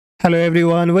Hello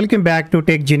everyone, welcome back to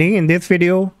Tech Genie. In this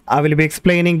video, I will be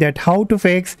explaining that how to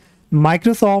fix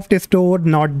Microsoft Store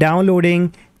not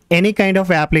downloading any kind of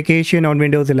application on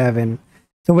Windows 11.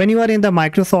 So when you are in the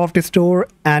Microsoft Store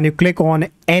and you click on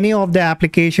any of the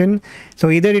application,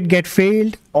 so either it get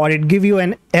failed or it give you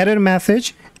an error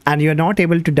message and you're not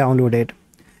able to download it.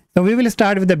 So we will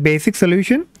start with the basic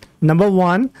solution. Number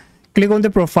one, click on the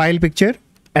profile picture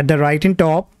at the right hand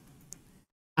top.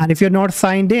 And if you're not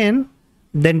signed in,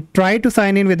 then try to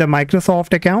sign in with the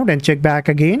Microsoft account and check back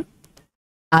again.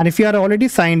 And if you are already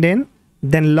signed in,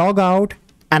 then log out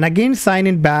and again sign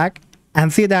in back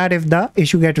and see that if the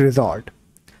issue gets resolved.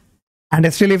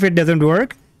 And still if it doesn't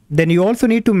work, then you also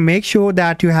need to make sure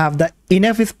that you have the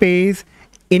enough space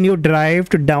in your drive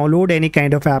to download any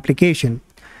kind of application.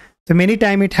 So many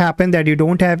times it happens that you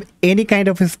don't have any kind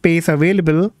of space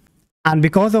available, and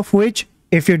because of which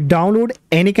if you download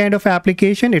any kind of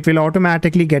application, it will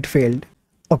automatically get failed.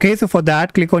 Okay, so for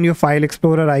that, click on your File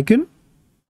Explorer icon.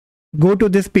 Go to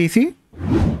this PC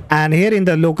and here in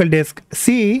the local disk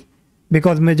C,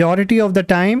 because majority of the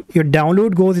time your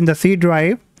download goes in the C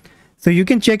drive. So you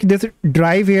can check this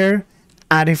drive here,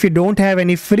 and if you don't have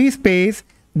any free space,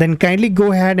 then kindly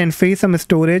go ahead and free some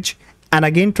storage and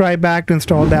again try back to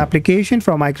install the application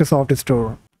from Microsoft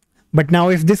Store. But now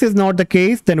if this is not the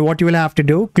case, then what you will have to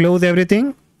do, close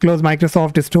everything, close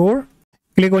Microsoft Store,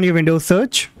 click on your Windows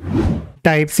search,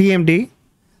 type CMD,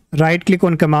 right click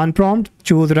on command prompt,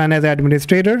 choose run as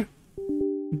administrator,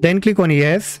 then click on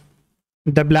yes.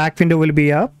 The black window will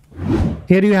be up.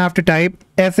 Here you have to type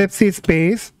sfc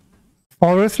space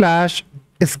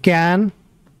 /scan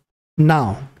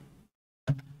now.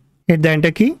 Hit the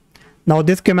enter key. Now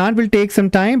this command will take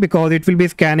some time because it will be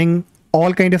scanning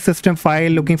all kind of system file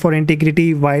looking for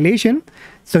integrity violation,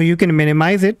 so you can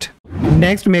minimize it.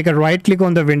 Next, make a right click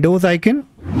on the Windows icon,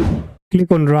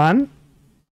 click on run.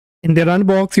 In the run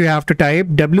box you have to type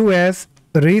ws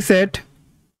reset.exe.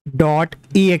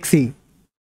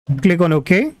 Click on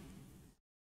OK,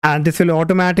 and this will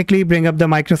automatically bring up the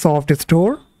Microsoft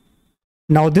Store.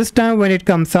 Now this time when it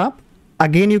comes up,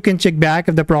 again you can check back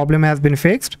if the problem has been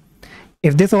fixed.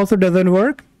 If this also doesn't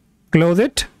work, close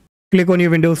it. Click on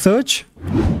your Windows search,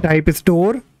 type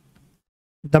store.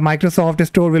 The Microsoft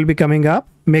Store will be coming up.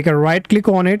 Make a right click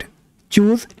on it,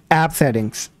 choose app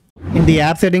settings. In the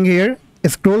app setting here,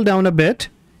 scroll down a bit,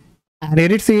 and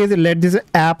here it says let this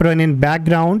app run in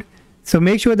background. So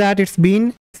make sure that it's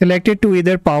been selected to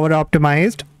either power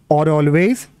optimized or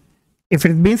always. If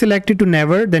it's been selected to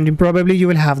never, then probably you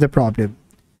will have the problem.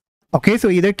 Okay, so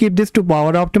either keep this to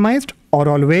power optimized or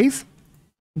always.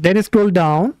 Then scroll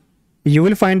down, you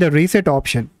will find the reset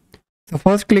option. So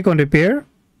first click on repair,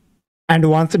 and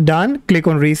once done, click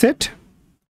on reset.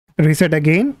 Reset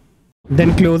again,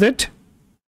 then close it.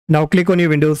 Now click on your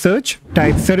Windows search,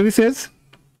 type services,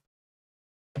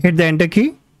 hit the enter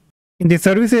key. In the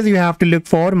services you have to look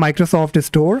for Microsoft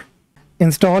Store,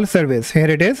 install service. Here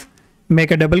it is.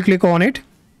 Make a double click on it.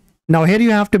 Now here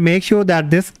you have to make sure that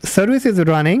this service is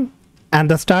running and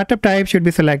the startup type should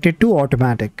be selected to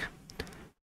automatic.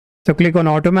 So click on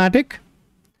automatic,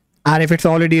 and if it's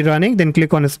already running, then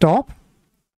click on stop.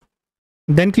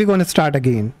 Then click on start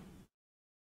again.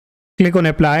 Click on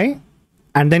apply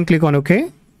and then click on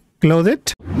OK. Close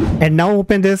it, and now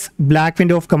open this black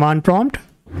window of command prompt,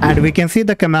 and we can see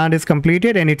the command is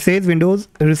completed and it says Windows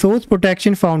Resource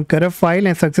Protection found corrupt file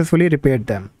and successfully repaired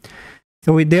them.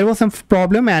 So there was some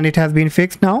problem and it has been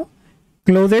fixed now.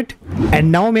 Close it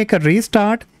and now make a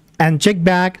restart and check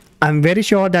back. I'm very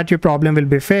sure that your problem will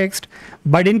be fixed,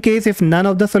 but in case if none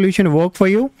of the solution work for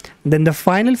you, then the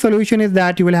final solution is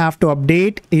that you will have to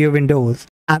update your Windows.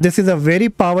 And this is a very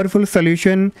powerful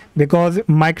solution because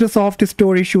Microsoft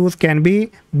Store issues can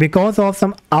be because of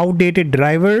some outdated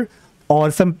driver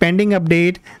or some pending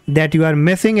update that you are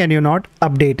missing and you're not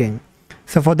updating.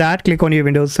 So for that, click on your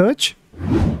Windows search,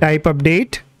 type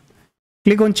update,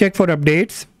 click on check for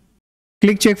updates,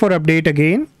 click check for update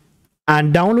again,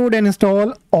 and download and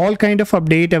install all kind of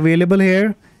update available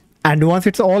here. And once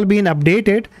it's all been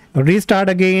updated, restart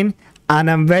again, and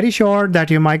I'm very sure that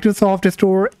your Microsoft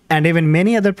Store and even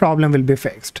many other problem will be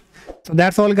fixed. So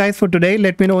that's all guys for today.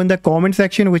 Let me know in the comment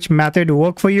section which method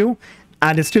worked for you,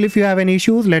 and still if you have any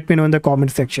issues, let me know in the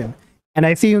comment section, and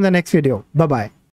I see you in the next video. Bye bye.